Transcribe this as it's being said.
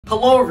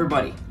Hello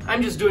everybody,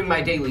 I'm just doing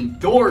my daily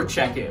door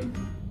check-in.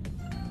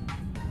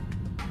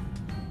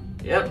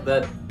 Yep,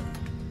 that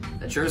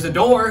sure is a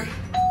door.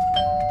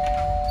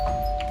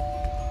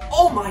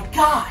 Oh my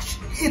gosh,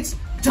 it's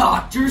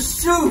Dr.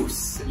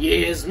 Seuss!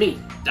 Yeah, it's me,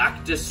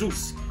 Dr.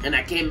 Seuss, and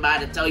I came by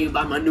to tell you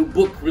about my new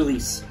book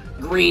release,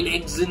 Green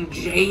Eggs and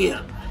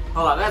Jam.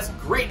 Oh, that's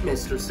great,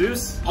 Mr.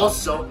 Seuss.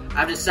 Also,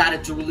 I've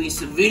decided to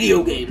release a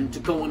video game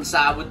to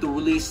coincide with the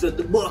release of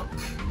the book.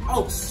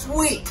 Oh,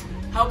 sweet!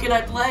 How can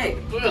I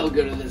play? Well,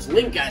 go to this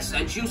link I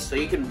sent you so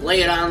you can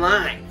play it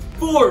online.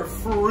 For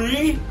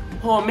free?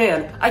 Oh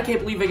man, I can't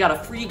believe I got a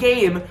free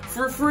game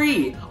for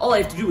free. All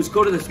I have to do is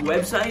go to this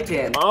website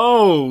and...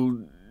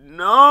 Oh,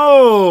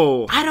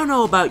 no! I don't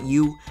know about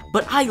you,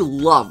 but I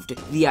loved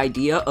the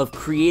idea of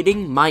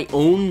creating my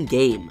own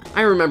game.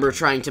 I remember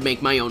trying to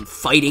make my own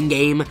fighting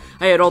game.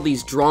 I had all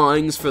these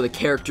drawings for the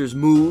characters'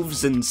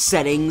 moves and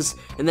settings,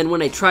 and then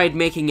when I tried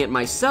making it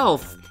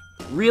myself,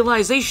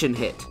 realization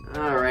hit.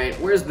 Alright,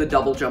 where's the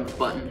double jump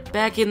button?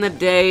 Back in the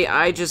day,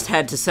 I just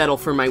had to settle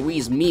for my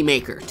Wii's Mii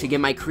Maker to get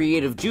my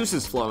creative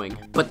juices flowing.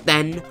 But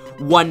then,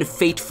 one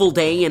fateful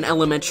day in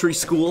elementary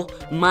school,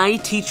 my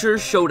teacher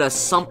showed us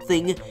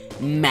something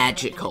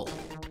magical.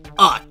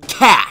 A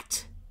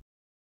cat!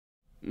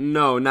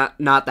 No, not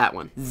that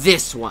one.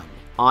 This one.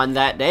 On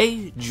that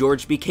day,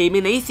 George became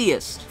an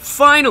atheist.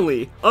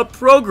 Finally, a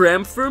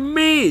program for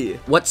me!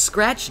 What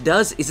Scratch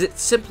does is it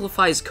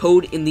simplifies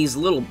code in these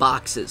little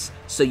boxes,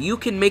 so you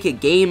can make a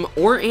game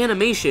or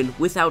animation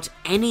without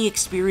any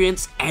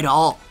experience at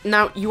all.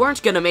 Now, you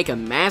aren't gonna make a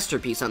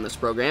masterpiece on this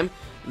program.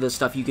 The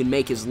stuff you can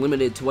make is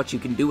limited to what you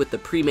can do with the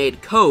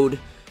pre-made code,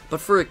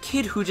 but for a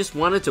kid who just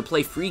wanted to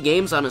play free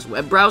games on his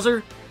web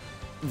browser,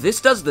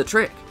 this does the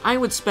trick. I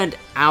would spend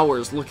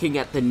hours looking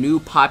at the new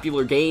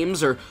popular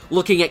games or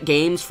looking at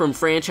games from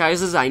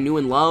franchises I knew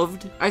and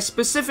loved. I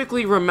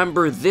specifically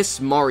remember this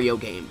Mario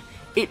game.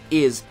 It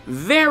is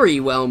very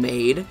well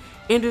made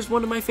and is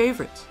one of my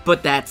favorites.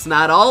 But that's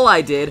not all I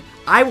did.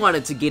 I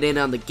wanted to get in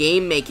on the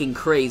game making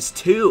craze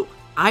too.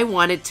 I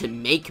wanted to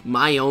make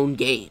my own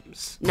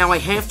games. Now I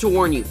have to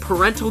warn you,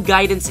 parental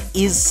guidance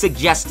is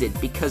suggested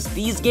because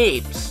these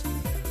games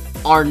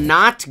are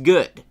not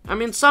good. I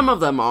mean, some of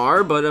them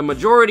are, but a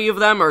majority of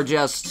them are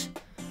just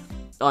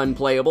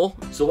unplayable.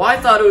 So I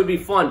thought it would be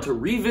fun to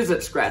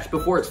revisit Scratch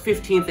before its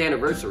 15th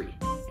anniversary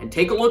and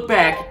take a look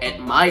back at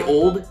my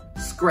old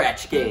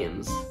Scratch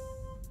games.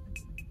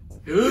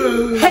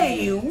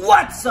 Hey,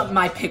 what's up,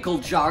 my pickle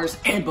jars?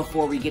 And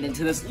before we get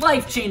into this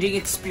life-changing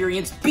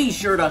experience, be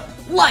sure to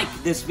like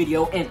this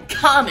video and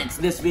comment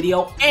this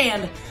video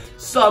and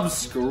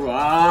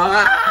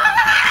subscribe.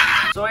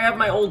 So I have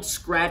my old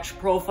Scratch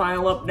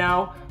profile up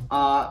now.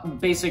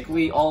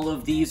 Basically all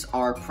of these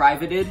are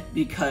privated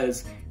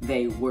because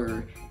they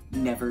were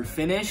never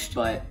finished,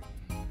 but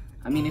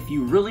I mean, if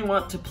you really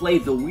want to play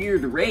the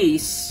weird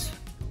race,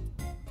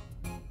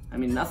 I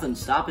mean,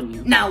 nothing's stopping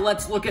you. Now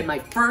let's look at my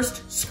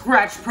first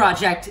Scratch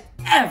project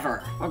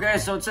ever. Okay,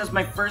 so it says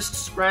my first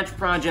Scratch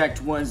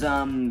project was,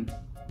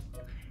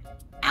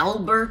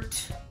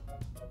 Albert.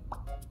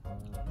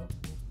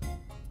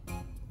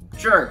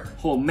 Sure.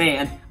 Oh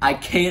man, I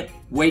can't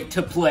wait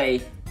to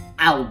play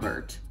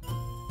Albert.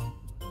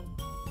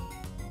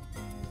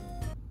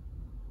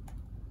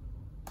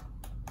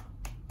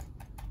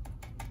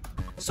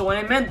 So when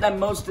I meant that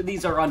most of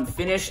these are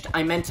unfinished,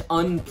 I meant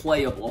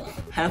unplayable.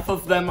 Half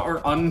of them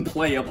are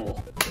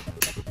unplayable.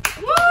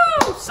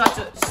 Woo! Such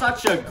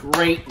a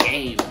great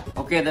game.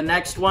 Okay, the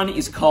next one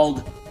is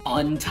called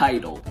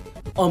Untitled.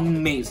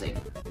 Amazing.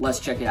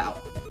 Let's check it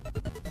out.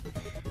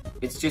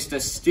 It's just a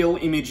still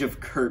image of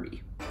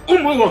Kirby.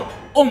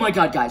 Oh my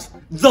god, guys.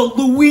 The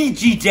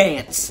Luigi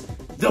Dance.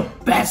 The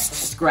best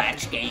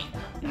Scratch game.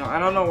 You know, I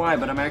don't know why,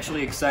 but I'm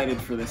actually excited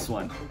for this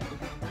one.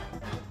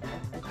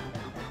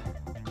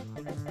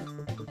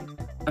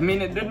 I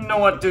mean, I didn't know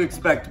what to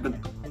expect, but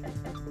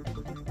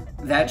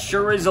that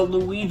sure is a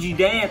Luigi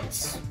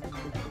dance.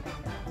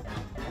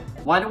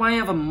 Why do I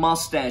have a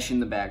mustache in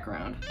the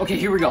background? Okay,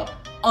 here we go.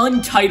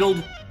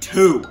 Untitled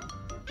 2.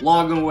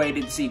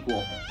 Long-awaited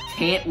sequel.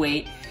 Can't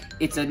wait.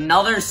 It's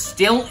another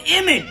still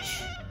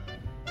image.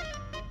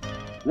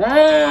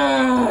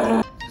 Whoa!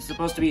 Is this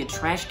supposed to be a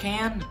trash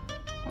can?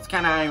 That's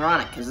kind of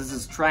ironic, because this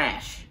is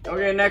trash.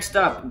 Okay, next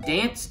up.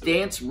 Dance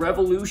Dance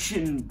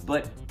Revolution,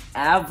 but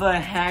Ava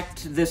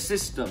hacked the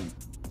system.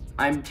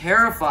 I'm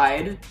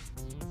terrified.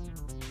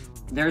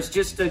 There's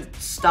just a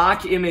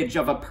stock image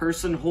of a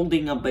person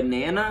holding a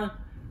banana.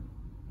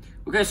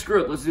 Okay,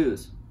 screw it, let's do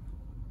this.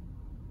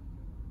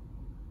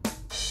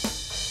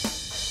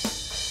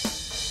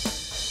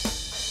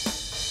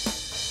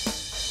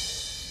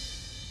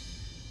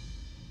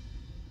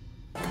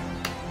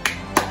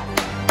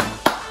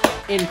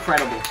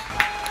 Incredible.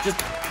 Just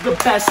the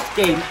best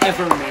game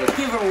ever made.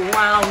 Give a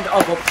round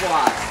of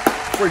applause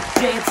for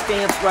Dance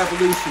Dance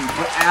Revolution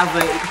for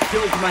Ava. It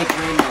killed my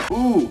grandmother.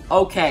 Ooh,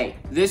 okay.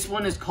 This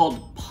one is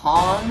called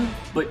Pong,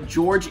 but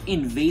George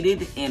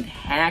invaded and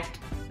hacked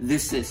the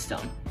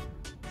system.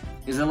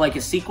 Is it like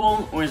a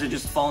sequel, or is it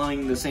just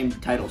following the same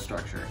title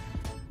structure?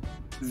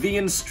 The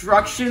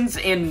instructions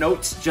and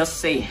notes just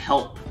say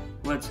help.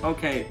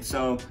 Okay,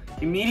 so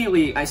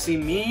immediately I see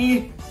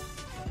me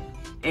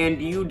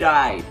and you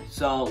died.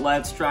 So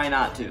let's try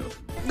not to.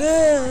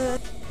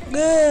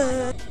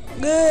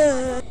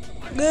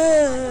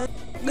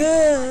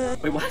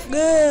 Wait, what?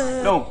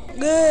 No.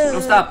 No,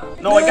 stop.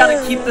 No, I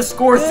gotta keep the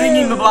score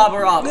thingy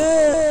mablabber up.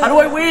 How do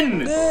I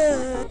win?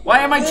 Why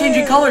am I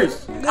changing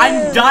colors?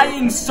 I'm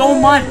dying so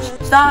much.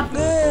 Stop.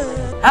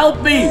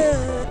 Help me.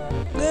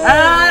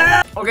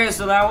 Ah! Okay,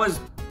 so that was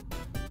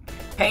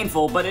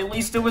painful, but at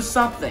least it was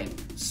something.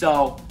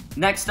 So,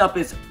 next up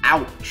is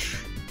ouch.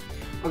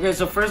 Okay,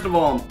 so first of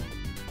all,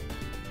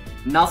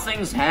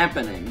 nothing's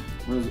happening.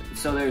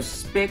 So there's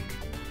Spick,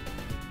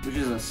 which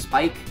is a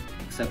spike,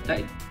 except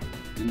I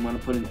didn't want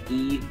to put an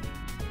E.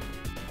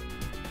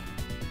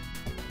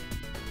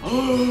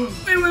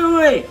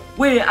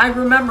 Wait, I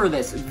remember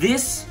this.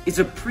 This is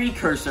a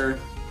precursor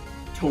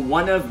to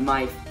one of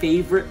my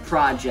favorite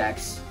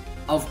projects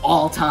of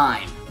all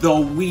time, the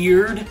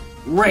Weird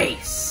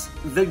Race.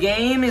 The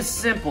game is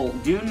simple,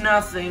 do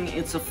nothing,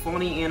 it's a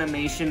funny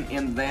animation,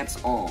 and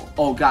that's all.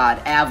 Oh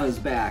god, Ava's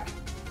back.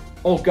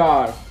 Oh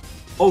god.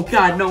 Oh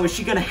god, no, is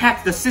she gonna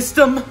hack the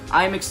system?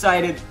 I'm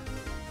excited.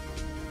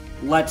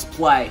 Let's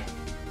play.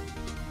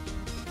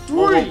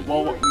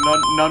 Whoa,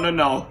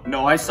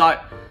 no, I saw it.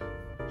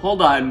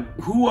 Hold on,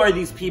 who are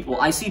these people?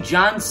 I see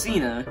John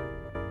Cena.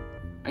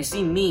 I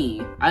see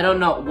me. I don't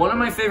know, one of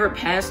my favorite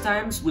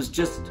pastimes was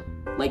just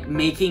like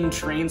making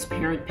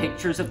transparent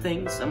pictures of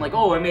things. I'm like,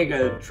 oh, I make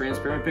a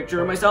transparent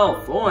picture of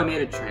myself. Oh, I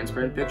made a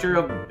transparent picture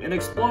of an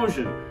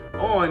explosion.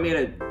 Oh, I made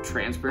a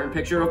transparent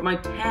picture of my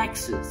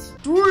taxes.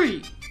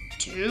 3,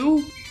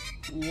 2,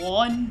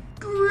 1,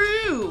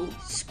 Grew.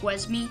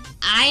 Squeeze me.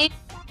 I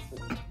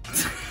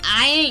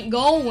ain't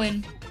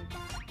going.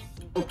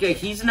 Okay,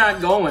 he's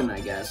not going, I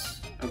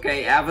guess.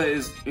 Okay, Ava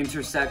is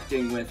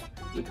intersecting with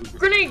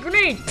Grenade!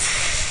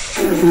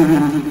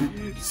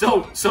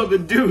 So the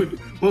dude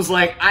was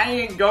like, I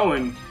ain't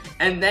going,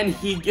 and then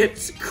he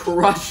gets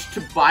crushed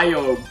by a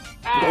boulder.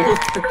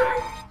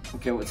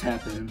 Okay, what's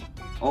happening?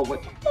 Oh,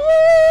 what?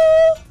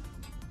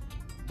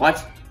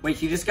 What? Wait,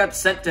 he just got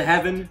sent to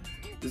heaven?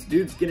 This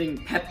dude's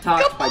getting pep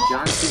talked by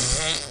John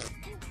Cena.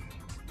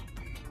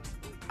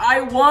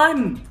 I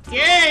won!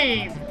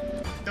 Game!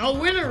 The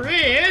winner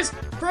is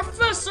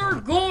Professor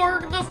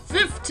Gorg the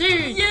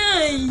 15th!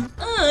 Yay!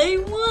 I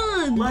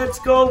won! Let's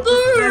go,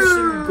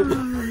 Professor.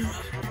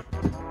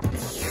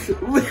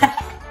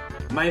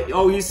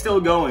 Oh, he's still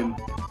going.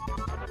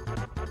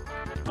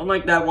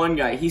 Unlike that one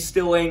guy, he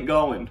still ain't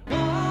going.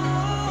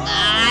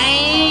 I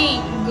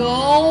ain't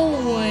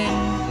going.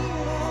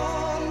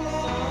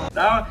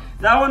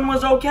 That one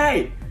was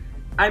okay.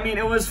 I mean,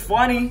 it was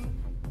funny.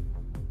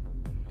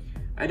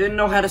 I didn't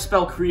know how to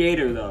spell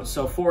creator though,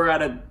 so 4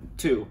 out of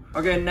 2.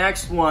 Okay,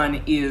 next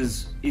one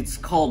is, it's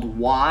called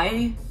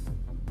Y.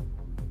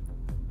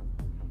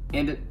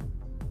 And it...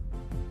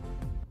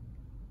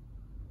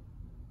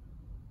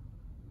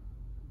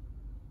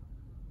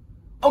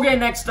 Okay,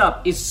 next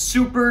up is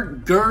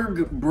Super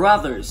Gurg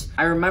Brothers.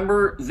 I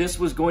remember this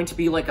was going to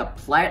be like a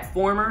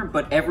platformer,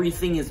 but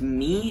everything is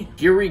me.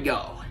 Here we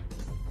go.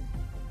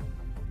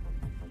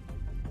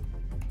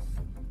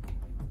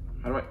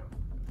 How do I...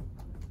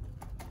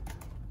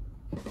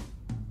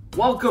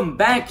 Welcome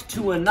back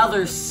to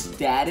another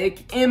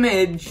static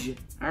image.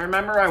 I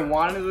remember I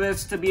wanted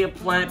this to be a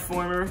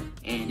platformer,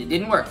 and it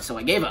didn't work, so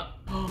I gave up.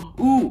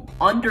 Ooh,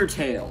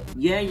 Undertale.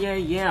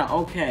 Yeah,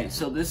 okay,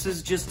 so this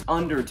is just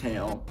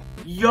Undertale.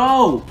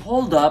 Yo,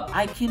 hold up,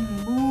 I can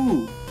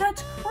move.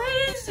 That's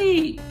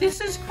crazy. This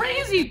is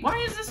crazy. Why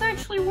is this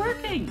actually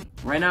working?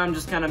 Right now I'm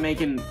just kind of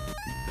making,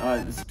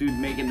 this dude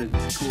making a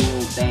cool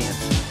little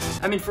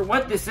dance. I mean, for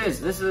what this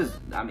is,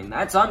 I mean,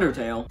 that's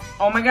Undertale.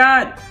 Oh my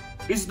god,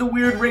 it's the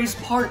Weird Race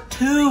Part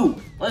 2.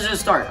 Let's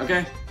just start,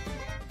 okay?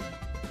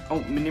 Oh,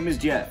 my name is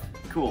Jeff.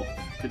 Cool,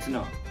 good to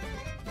know.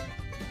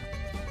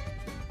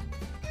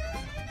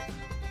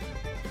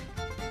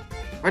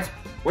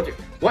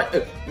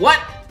 What?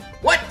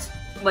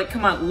 Like,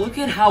 come on, look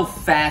at how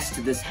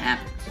fast this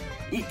happens.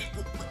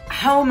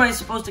 How am I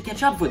supposed to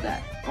catch up with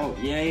that? Oh,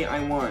 yay,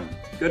 I won.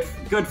 Good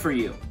for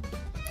you.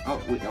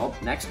 Oh, wait, no,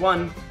 next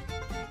one.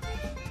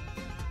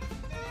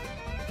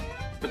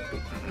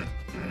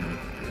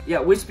 Yeah,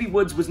 Wispy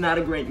Woods was not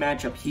a great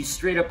matchup. He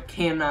straight up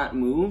cannot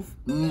move.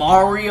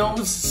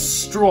 Mario's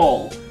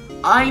Stroll.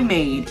 I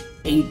made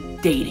a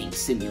dating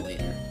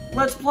simulator.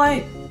 Let's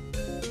play.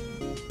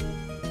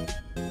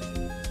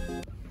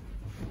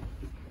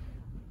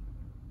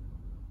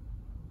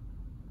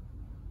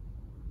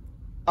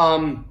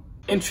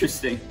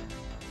 Interesting.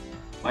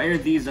 Why are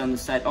these on the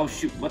side? Oh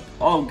shoot, what?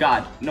 Oh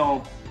god,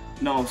 no,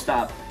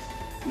 stop.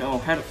 No,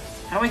 how do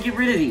I get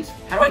rid of these?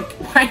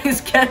 Why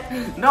is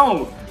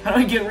no, how do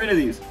I get rid of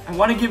these? I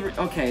want to get rid,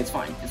 okay, it's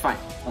fine.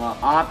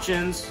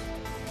 Options.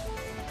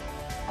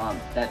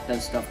 That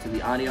does stuff to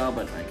the audio,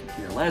 but I can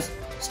hear less.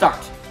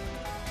 Start.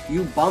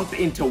 You bump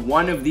into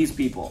one of these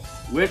people.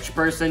 Which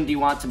person do you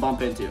want to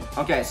bump into?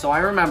 Okay, so I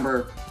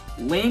remember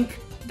Link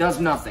does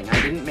nothing.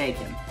 I didn't make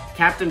him.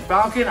 Captain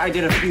Falcon, I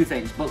did a few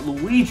things, but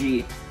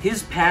Luigi,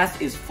 his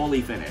path is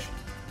fully finished.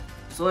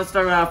 So let's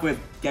start off with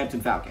Captain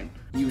Falcon.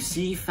 You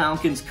see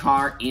Falcon's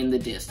car in the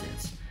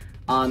distance.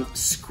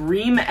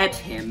 Scream at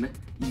him,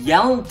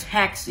 yell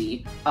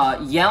taxi,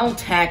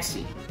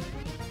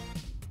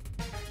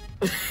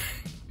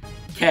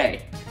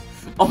 Okay.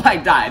 Oh, I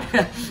died.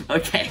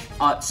 Okay.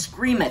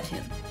 Scream at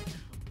him.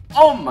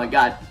 Oh my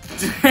god.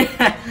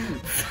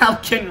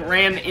 Falcon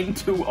ran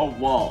into a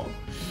wall.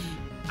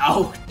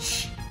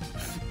 Ouch.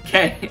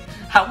 Okay.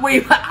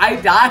 Wait, I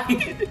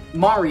died?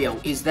 Mario,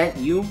 is that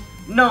you?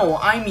 No,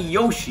 I'm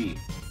Yoshi.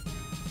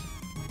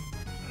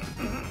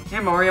 Hey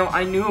Mario,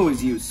 I knew it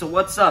was you, so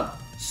what's up?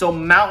 So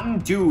Mountain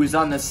Dew is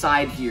on the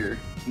side here.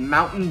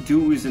 Mountain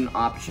Dew is an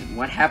option.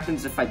 What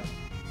happens if I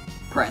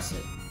press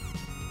it?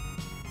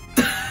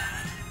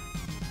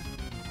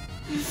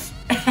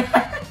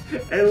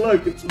 Hey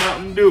look, it's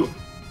Mountain Dew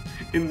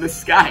in the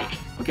sky.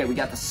 Okay, we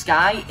got the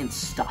sky and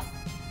stuff.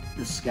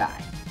 The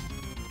sky.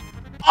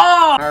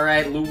 Oh!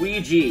 Alright,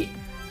 Luigi.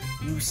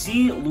 You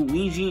see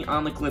Luigi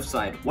on the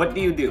cliffside. What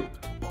do?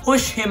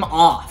 Push him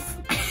off.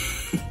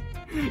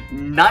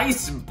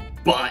 Nice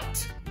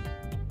butt.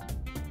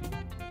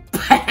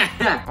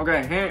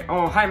 Okay, hey,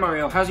 oh, hi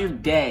Mario, how's your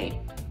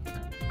day?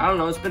 I don't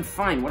know, it's been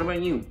fine. What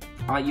about you?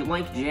 You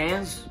like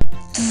jazz?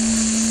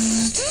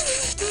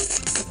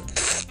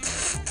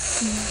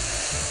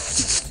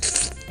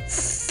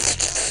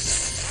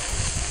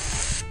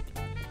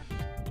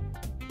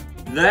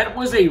 That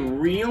was a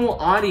real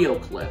audio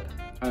clip.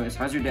 Anyways,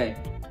 how's your day?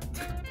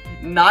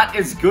 Not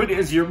as good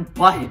as your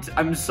butt.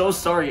 I'm so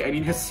sorry. I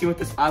need to see what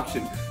this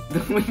option.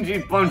 Luigi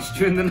punched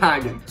you in the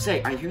noggin.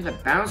 Say, I hear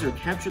that Bowser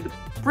captured the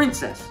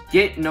princess.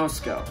 Get no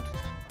scoped.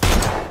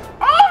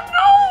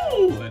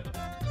 Oh no!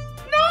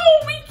 No,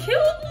 we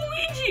killed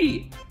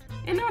Luigi!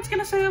 And now it's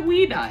gonna say that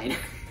we died.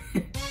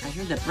 I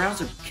hear that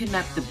Bowser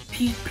kidnapped the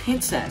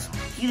princess.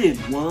 He did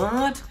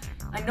what?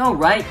 I know,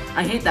 right?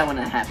 I hate that when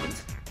that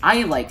happens.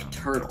 I like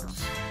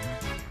turtles.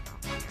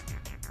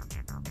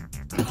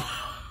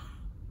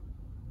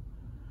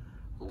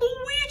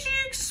 Luigi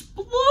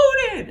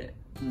exploded!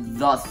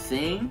 The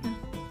Thing?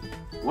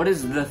 What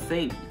is The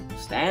Thing?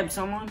 Stab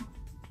someone?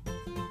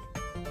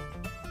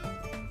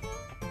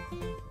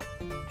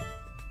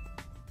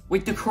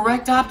 Wait, the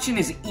correct option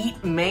is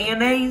eat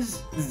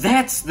mayonnaise?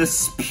 That's the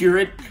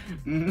spirit.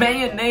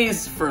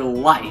 Mayonnaise for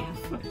life.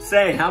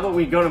 Say, how about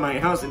we go to my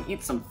house and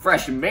eat some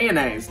fresh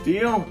mayonnaise,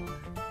 deal?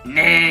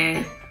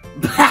 Nah.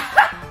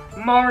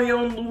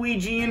 Mario and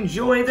Luigi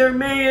enjoy their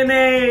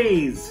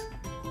mayonnaise!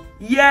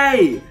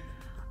 Yay!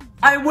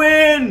 I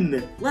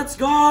win! Let's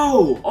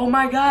go! Oh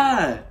my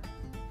god!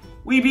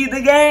 We beat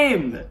the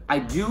game! I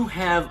do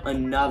have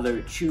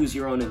another choose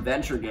your own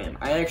adventure game.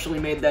 I actually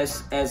made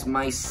this as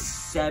my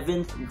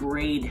 7th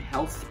grade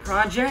health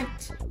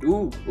project.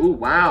 Ooh,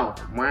 wow.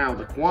 Wow,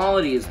 the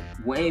quality is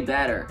way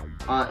better.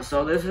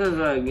 So this is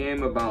a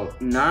game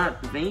about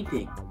not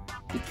vaping.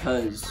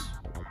 Because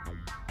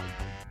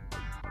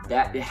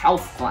that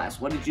health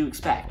class, what did you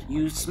expect?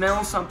 You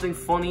smell something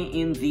funny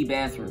in the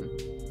bathroom.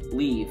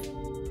 Leave.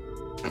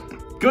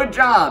 Good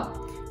job!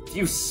 If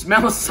you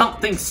smell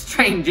something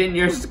strange in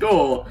your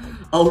school,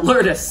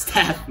 alert a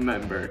staff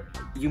member.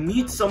 You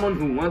meet someone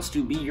who wants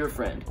to be your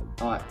friend.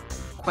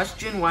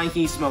 Question why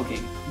he's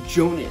smoking.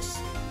 Jonas.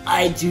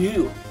 I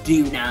do. Do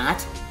you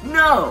not?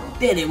 No!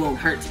 Then it won't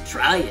hurt to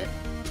try it.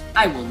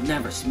 I will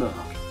never smoke.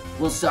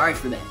 Well, sorry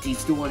for that. Do you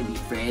still want to be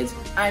friends?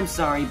 I'm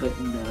sorry, but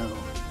no.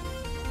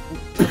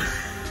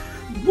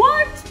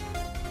 What?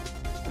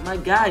 Oh my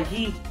god,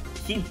 he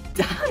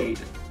died.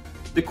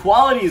 The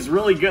quality is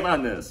really good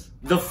on this.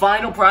 The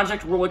final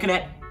project we're looking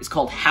at is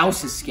called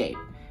House Escape.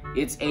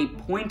 It's a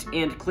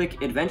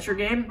point-and-click adventure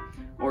game,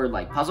 or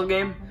like puzzle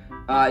game.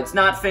 It's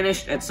not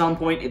finished. At some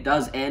point it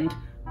does end,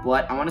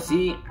 but I want to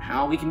see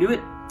how we can do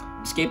it.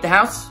 Escape the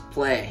house,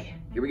 play.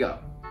 Here we go.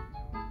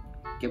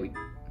 Okay,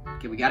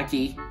 we got a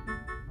key.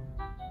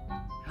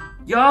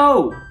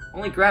 Yo!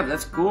 Only grab,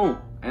 that's cool.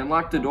 I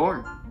unlocked the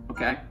door.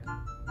 Okay.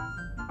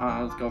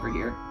 Let's go over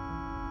here.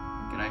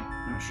 Can I?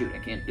 Oh shoot, I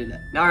can't do that.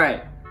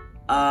 Alright.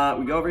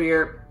 We go over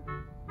here.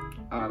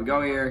 We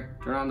go here,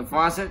 turn on the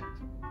faucet.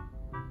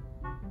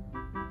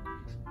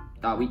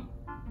 We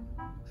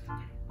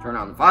turn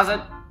on the faucet.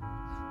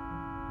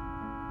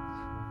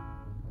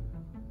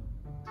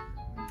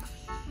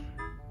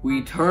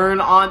 We turn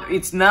on,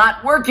 it's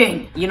not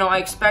working! You know, I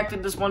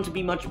expected this one to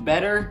be much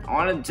better. I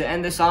wanted to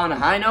end this on a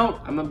high note.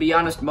 I'm gonna be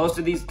honest, most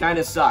of these kind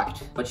of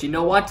sucked. But you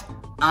know what?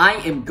 I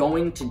am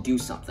going to do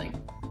something.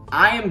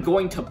 I am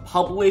going to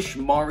publish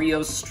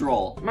Mario's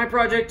Stroll. My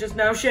project is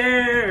now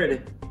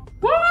shared!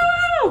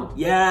 Woo!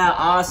 Yeah,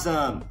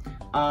 awesome.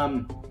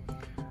 I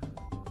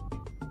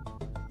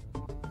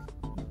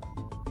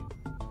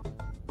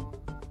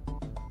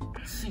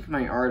think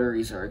my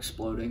arteries are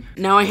exploding.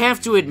 Now I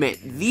have to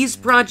admit, these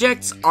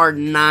projects are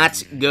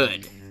not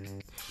good.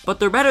 But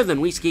they're better than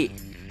Wii Ski.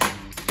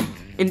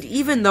 And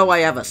even though I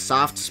have a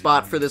soft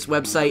spot for this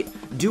website,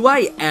 do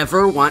I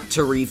ever want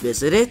to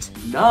revisit it?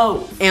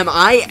 No. Am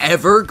I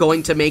ever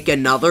going to make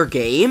another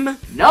game?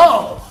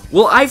 No!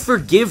 Will I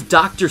forgive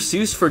Dr.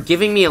 Seuss for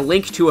giving me a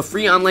link to a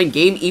free online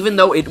game even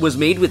though it was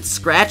made with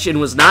Scratch and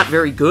was not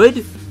very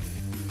good?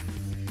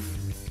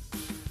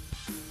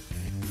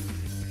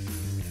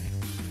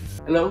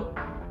 Hello?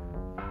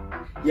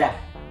 Yeah.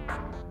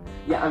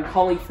 Yeah, I'm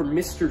calling for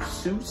Mr.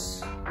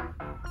 Seuss.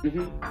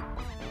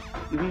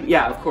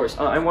 Yeah, of course.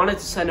 I wanted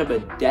to send him a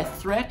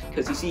death threat,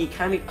 because you see, he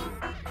kind of...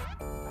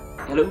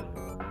 Hello?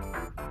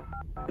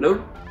 Hello?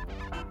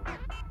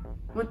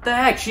 What the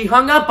heck? She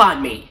hung up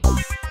on me!